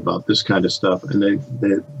with me about this kind of stuff, and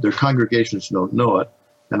their congregations don't know it.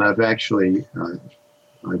 And I've actually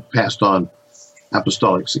I've passed on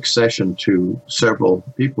apostolic succession to several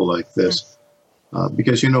people like this,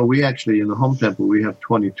 because we actually in the home temple we have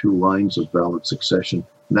 22 lines of valid succession,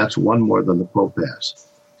 and that's one more than the Pope has,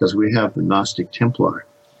 because we have the Gnostic Templar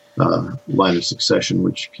line of succession,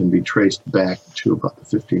 which can be traced back to about the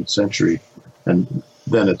 15th century, and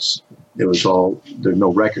then there's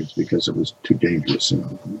no records because it was too dangerous.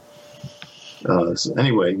 So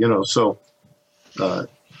anyway,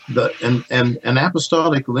 an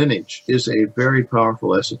apostolic lineage is a very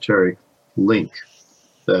powerful esoteric link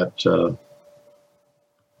that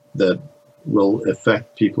will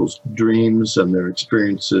affect people's dreams and their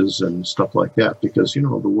experiences and stuff like that, because the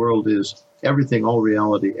world is everything. All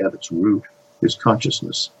reality at its root is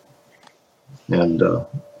consciousness, and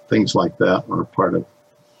things like that are part of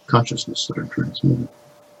consciousness that are transmitted.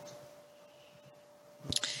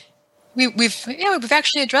 We've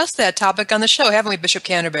actually addressed that topic on the show, haven't we, Bishop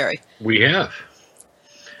Canterbury? We have.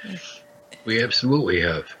 We absolutely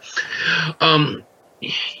have. I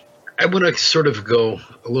want to sort of go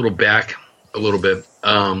a little back a little bit.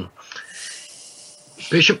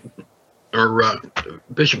 Bishop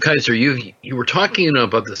Kaiser, you were talking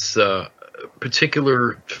about this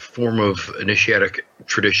particular form of initiatic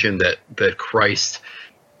tradition that Christ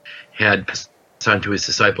had passed on to his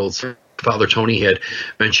disciples. Father Tony had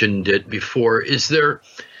mentioned it before. Is there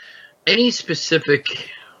any specific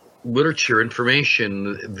literature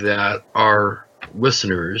information that our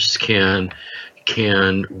listeners can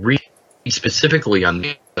read specifically on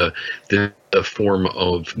the form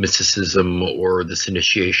of mysticism or this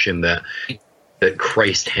initiation that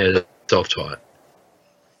Christ has self-taught?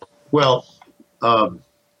 Well,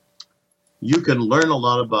 you can learn a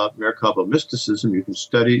lot about Merkaba mysticism. You can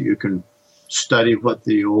study what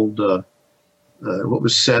the old what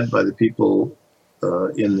was said by the people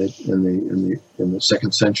in the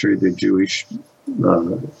second century, the Jewish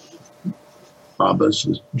Abbas,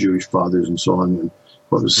 the Jewish fathers, and so on, and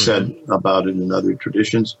what was said about it in other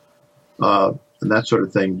traditions, and that sort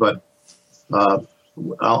of thing. But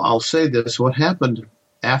I'll say this: what happened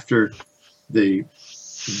after the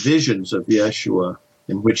visions of Yeshua,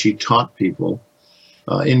 in which he taught people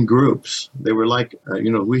in groups? They were like,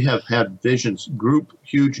 we have had visions,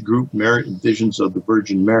 huge group visions of the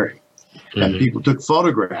Virgin Mary, and people took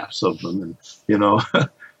photographs of them, and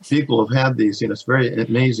people have had these. It's very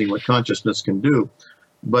amazing what consciousness can do.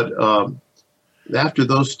 But after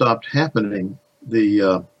those stopped happening,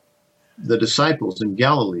 the disciples in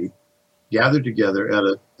Galilee gathered together at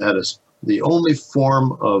the only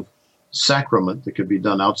form of sacrament that could be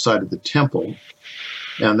done outside of the temple,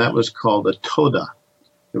 and that was called a toda.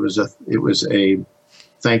 It was a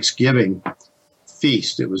Thanksgiving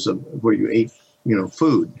feast. It was where you ate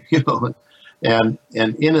food, and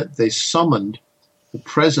in it they summoned the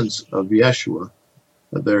presence of Yeshua.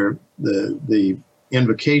 The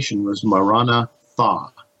invocation was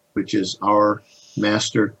Maranatha, which is our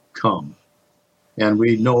Master, come. And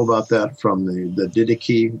we know about that from the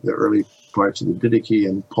Didache, the early parts of the Didache,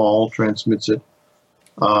 and Paul transmits it.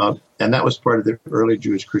 And that was part of the early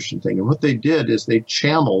Jewish Christian thing. And what they did is they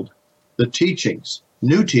channeled the teachings,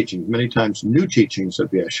 many times new teachings of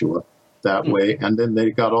Yeshua that way, and then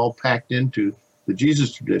they got all packed into the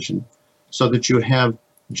Jesus tradition, so that you have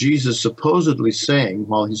Jesus supposedly saying,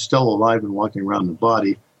 while he's still alive and walking around the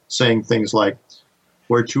body, saying things like,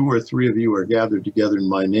 where 2 or 3 of you are gathered together in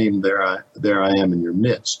my name, there I am in your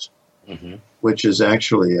midst, which is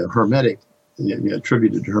actually a Hermetic,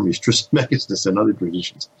 attributed to Hermes Trismegistus and other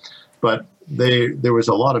traditions. But there was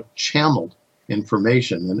a lot of channeled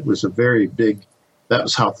information, and it was a very big, that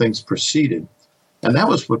was how things proceeded. And that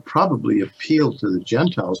was what probably appealed to the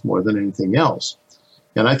Gentiles more than anything else.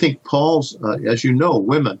 And I think Paul's, as you know,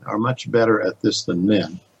 women are much better at this than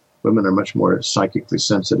men. Women are much more psychically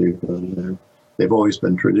sensitive. They've always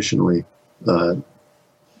been traditionally,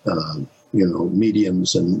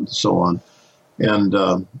 mediums and so on. And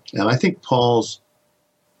I think Paul's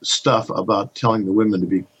stuff about telling the women to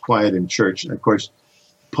be quiet in church, and of course,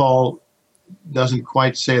 Paul doesn't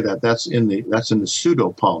quite say that. That's in the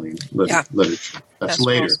pseudo-Pauline literature. That's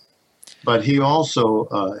later. Close. But he also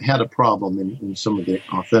had a problem in some of the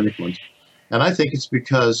authentic ones. And I think it's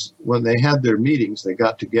because when they had their meetings, they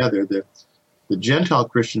got together, the Gentile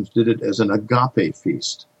Christians did it as an agape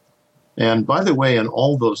feast. And by the way, in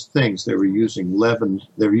all those things, they were using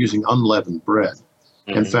unleavened bread.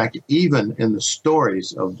 In fact, even in the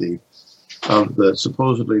stories of the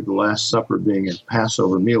supposedly the Last Supper being a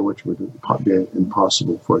Passover meal, which would have been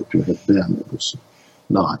impossible for it to have been, it was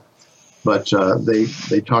not. But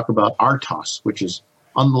they talk about artos, which is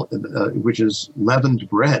leavened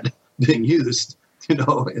bread being used, in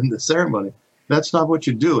the ceremony. That's not what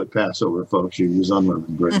you do at Passover, folks. You use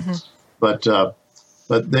unleavened bread. Mm-hmm.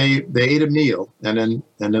 But they ate a meal, and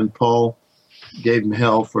then Paul gave him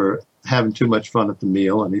hell for having too much fun at the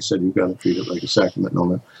meal, and he said, "You've got to treat it like a sacrament." And all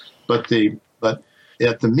that. But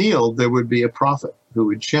at the meal there would be a prophet who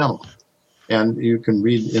would channel, and you can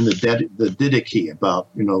read in the Didache about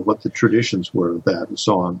what the traditions were of that and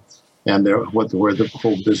so on, and where the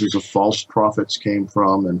whole business of false prophets came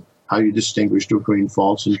from, and how you distinguish between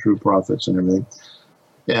false and true prophets and everything.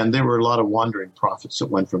 And there were a lot of wandering prophets that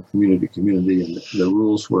went from community to community, and the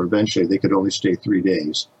rules were eventually they could only stay 3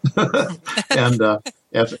 days. And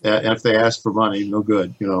if they asked for money, no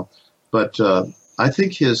good, But I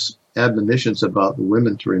think his admonitions about the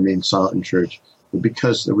women to remain silent in church were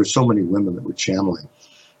because there were so many women that were channeling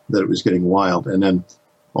that it was getting wild. And then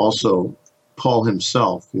also Paul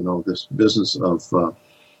himself, this business of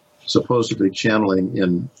supposedly channeling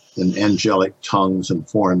in angelic tongues and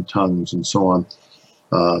foreign tongues and so on.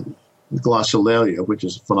 Glossolalia, which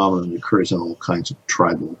is a phenomenon that occurs in all kinds of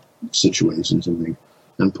tribal situations and things.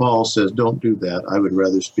 And Paul says, don't do that. I would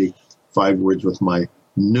rather speak 5 words with my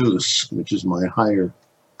nous, which is my higher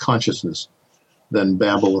consciousness, than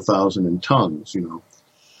babble 1,000 in tongues,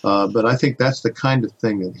 But I think that's the kind of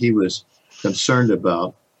thing that he was concerned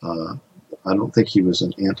about. I don't think he was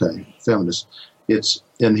an anti-feminist. It's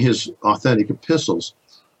in his authentic epistles,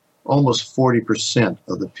 almost 40%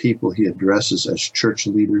 of the people he addresses as church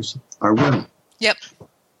leaders are women. Yep.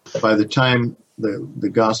 By the time the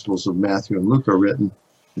Gospels of Matthew and Luke are written,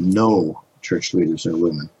 no church leaders are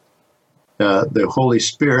women. The Holy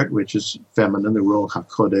Spirit, which is feminine, the Ruach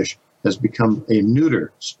HaKodesh, has become a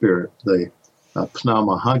neuter spirit, the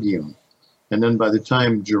Pneuma Hagion. And then by the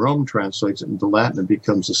time Jerome translates it into Latin, it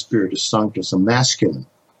becomes a Spiritus Sanctus, a masculine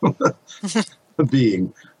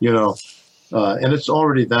being, and it's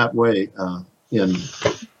already that way in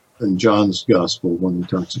John's Gospel when he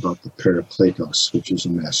talks about the Parakletos, which is a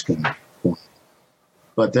masculine form.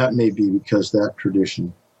 But that may be because that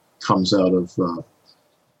tradition comes out of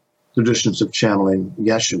traditions of channeling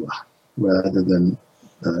Yeshua rather than,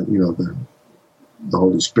 the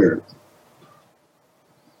Holy Spirit.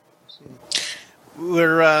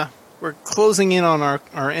 We're closing in on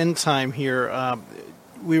our end time here.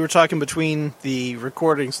 We were talking between the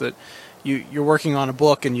recordings that you're working on a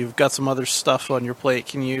book and you've got some other stuff on your plate.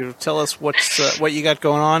 Can you tell us what you got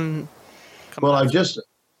going on? Well, I just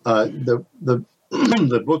the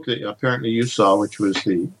the book that apparently you saw, which was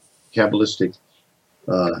the Kabbalistic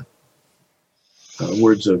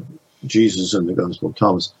words of Jesus in the Gospel of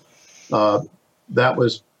Thomas. That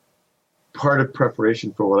was part of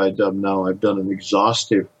preparation for what I've done now. I've done an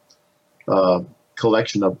exhaustive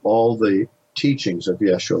collection of all the teachings of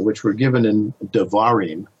Yeshua, which were given in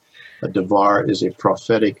Devarim. A Devar is a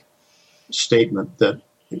prophetic statement that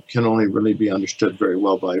can only really be understood very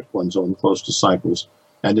well by one's own close disciples.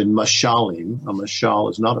 And in Mashalim, a Mashal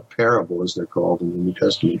is not a parable, as they're called in the New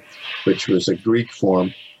Testament, which was a Greek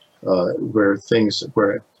form where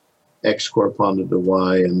X corresponded to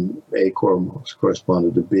Y and A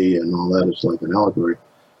corresponded to B, and all that is like an allegory.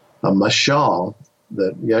 A Mashal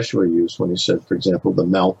that Yeshua used when he said, for example, the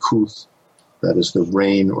Malkuth, that is the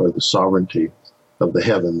reign or the sovereignty of the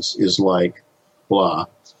heavens, is like blah.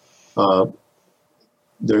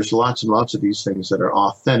 There's lots and lots of these things that are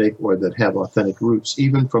authentic or that have authentic roots,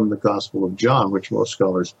 even from the Gospel of John, which most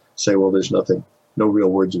scholars say, well, there's no real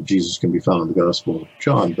words of Jesus can be found in the Gospel of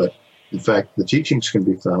John. But in fact, the teachings can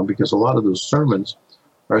be found because a lot of those sermons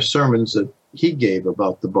are sermons that he gave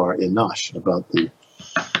about the Bar Enosh, about the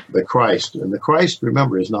Christ. And the Christ,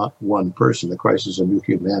 remember, is not one person. The Christ is a new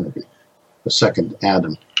humanity, a second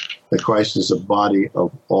Adam. The Christ is a body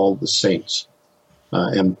of all the saints.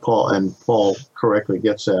 And Paul correctly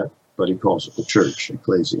gets that, but he calls it the church,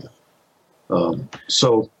 ecclesia.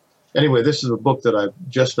 So anyway, this is a book that I've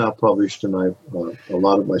just now published, and a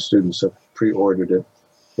lot of my students have pre-ordered it.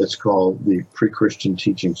 It's called The Pre-Christian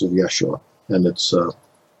Teachings of Yeshua, and it's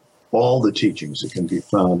all the teachings that can be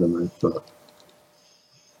found, and I've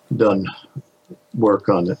done work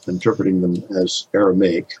on it, interpreting them as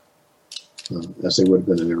Aramaic, as they would have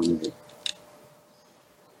been in Aramaic.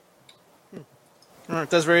 All right,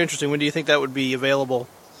 that's very interesting. When do you think that would be available?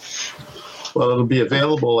 Well, it'll be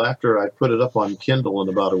available after I put it up on Kindle in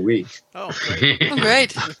about a week. Oh, great. Oh,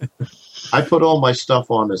 great. I put all my stuff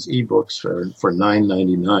on as ebooks for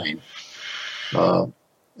 $9.99.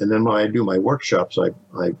 And then when I do my workshops, I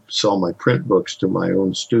sell my print books to my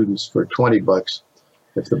own students for $20.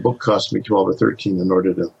 If the book costs me $12 or $13 in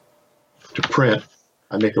order to print,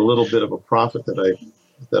 I make a little bit of a profit that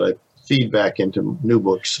I feed back into new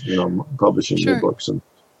books, publishing Sure. new books. And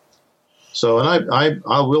so, and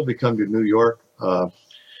I will be coming to New York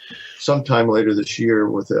sometime later this year.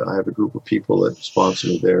 I have a group of people that sponsor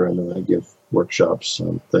me there, and then I give workshops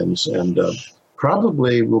on things, and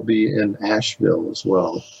probably will be in Asheville as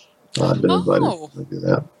well. I've been invited to do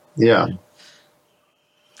that. Yeah.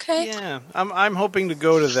 Okay. Yeah, I'm hoping to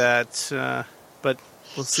go to that, but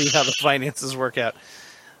we'll see how the finances work out.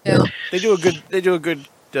 Yeah. They do a good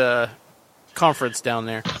conference down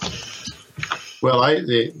there. Well,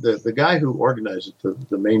 the guy who organized it,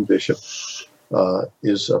 the main bishop,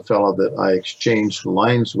 is a fellow that I exchanged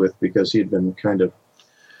lines with because he had been kind of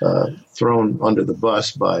thrown under the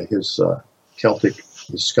bus by his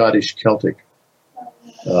Scottish Celtic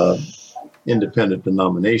independent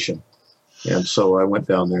denomination. And so I went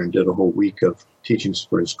down there and did a whole week of teachings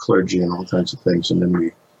for his clergy and all kinds of things. And then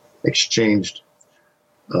we exchanged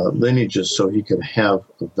lineages so he could have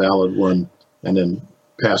a valid one and then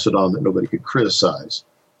pass it on that nobody could criticize.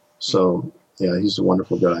 So, yeah, he's a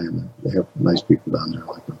wonderful guy, and they have nice people down there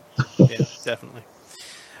like him. Yeah, definitely.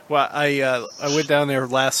 Well, I went down there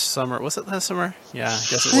last summer. Was it last summer? Yeah, I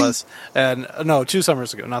guess it was. And no, 2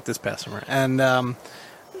 summers ago, not this past summer. And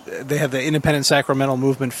they had the Independent Sacramental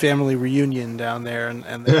Movement family reunion down there, and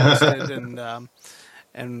they hosted,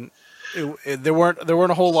 and there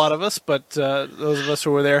weren't a whole lot of us, but those of us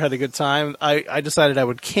who were there had a good time. I decided I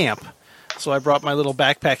would camp. So I brought my little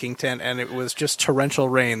backpacking tent, and it was just torrential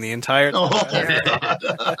rain the entire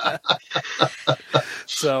time.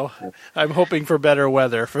 So I'm hoping for better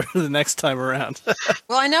weather for the next time around.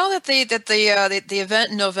 Well, I know that the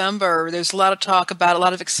event in November, there's a lot of talk about, a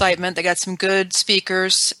lot of excitement. They got some good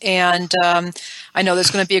speakers, and I know there's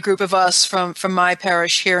going to be a group of us from my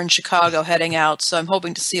parish here in Chicago heading out. So I'm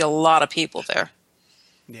hoping to see a lot of people there.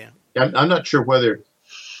 Yeah, I'm not sure whether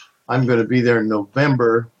I'm going to be there in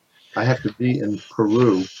November. I have to be in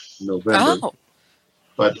Peru in November. Oh.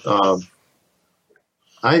 But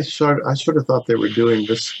I sort of thought they were doing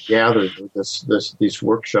this gathering, these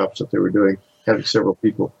workshops that they were doing, having several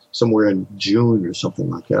people somewhere in June or something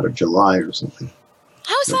like that, or July or something.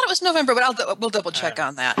 I always thought it was November, but we'll double check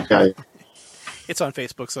on that. Yeah, it's on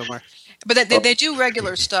Facebook somewhere. But they do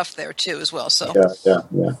regular stuff there too, as well. So yeah.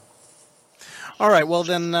 All right, well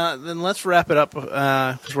then let's wrap it up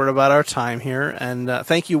because we're about our time here. And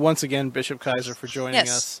thank you once again, Bishop Kaiser, for joining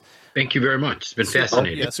us. Thank you very much. It's been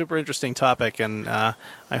fascinating. Yeah, super interesting topic, and I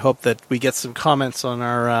hope that we get some comments on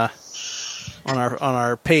our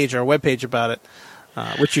page, our webpage about it,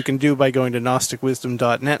 which you can do by going to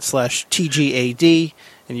gnosticwisdom.net/TGAD,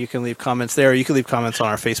 and you can leave comments there. You can leave comments on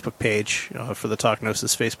our Facebook page for the Talk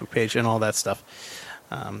Gnosis Facebook page and all that stuff.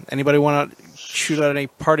 Anybody want to shoot out any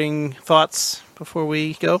parting thoughts before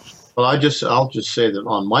we go? Well, I'll just say that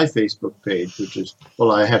on my Facebook page, which is,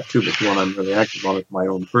 well, I have two, but the one I'm really active on is my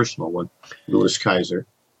own personal one, Louis Kaiser,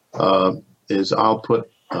 is I'll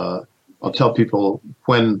tell people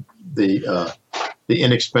when the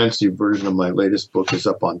inexpensive version of my latest book is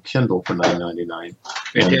up on Kindle for $9.99,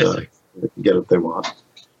 and they can get it if they want.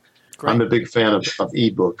 Great. I'm a big fan of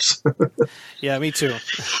ebooks. Yeah, me too.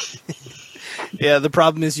 Yeah, the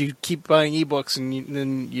problem is you keep buying ebooks and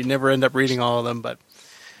then you never end up reading all of them, but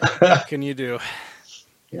what can you do?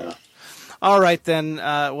 Yeah. All right, then.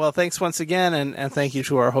 Well, thanks once again, and thank you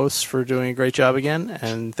to our hosts for doing a great job again,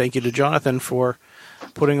 and thank you to Jonathan for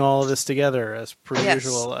putting all of this together as per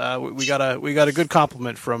usual. We got a good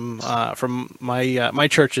compliment from my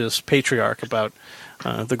church's patriarch about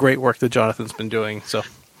the great work that Jonathan's been doing. So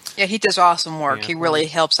yeah, he does awesome work. Yeah. He really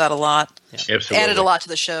helps out a lot. Yeah. Absolutely. Added a lot to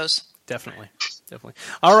the shows. Definitely.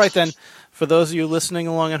 All right, then. For those of you listening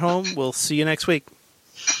along at home, we'll see you next week.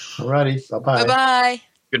 All righty. Bye-bye. Bye-bye.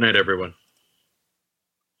 Good night, everyone.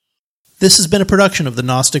 This has been a production of the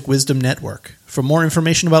Gnostic Wisdom Network. For more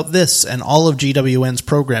information about this and all of GWN's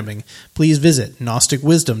programming, please visit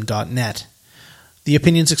gnosticwisdom.net. The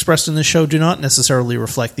opinions expressed in this show do not necessarily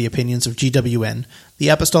reflect the opinions of GWN, the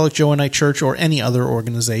Apostolic Johannite Church, or any other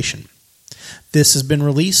organization. This has been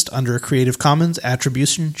released under a Creative Commons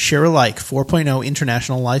Attribution Share Alike 4.0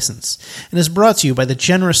 International License and is brought to you by the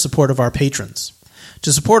generous support of our patrons.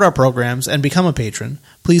 To support our programs and become a patron,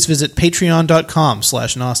 please visit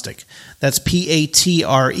patreon.com/Gnostic. That's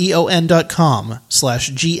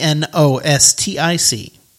patreon.com/GNOSTIC.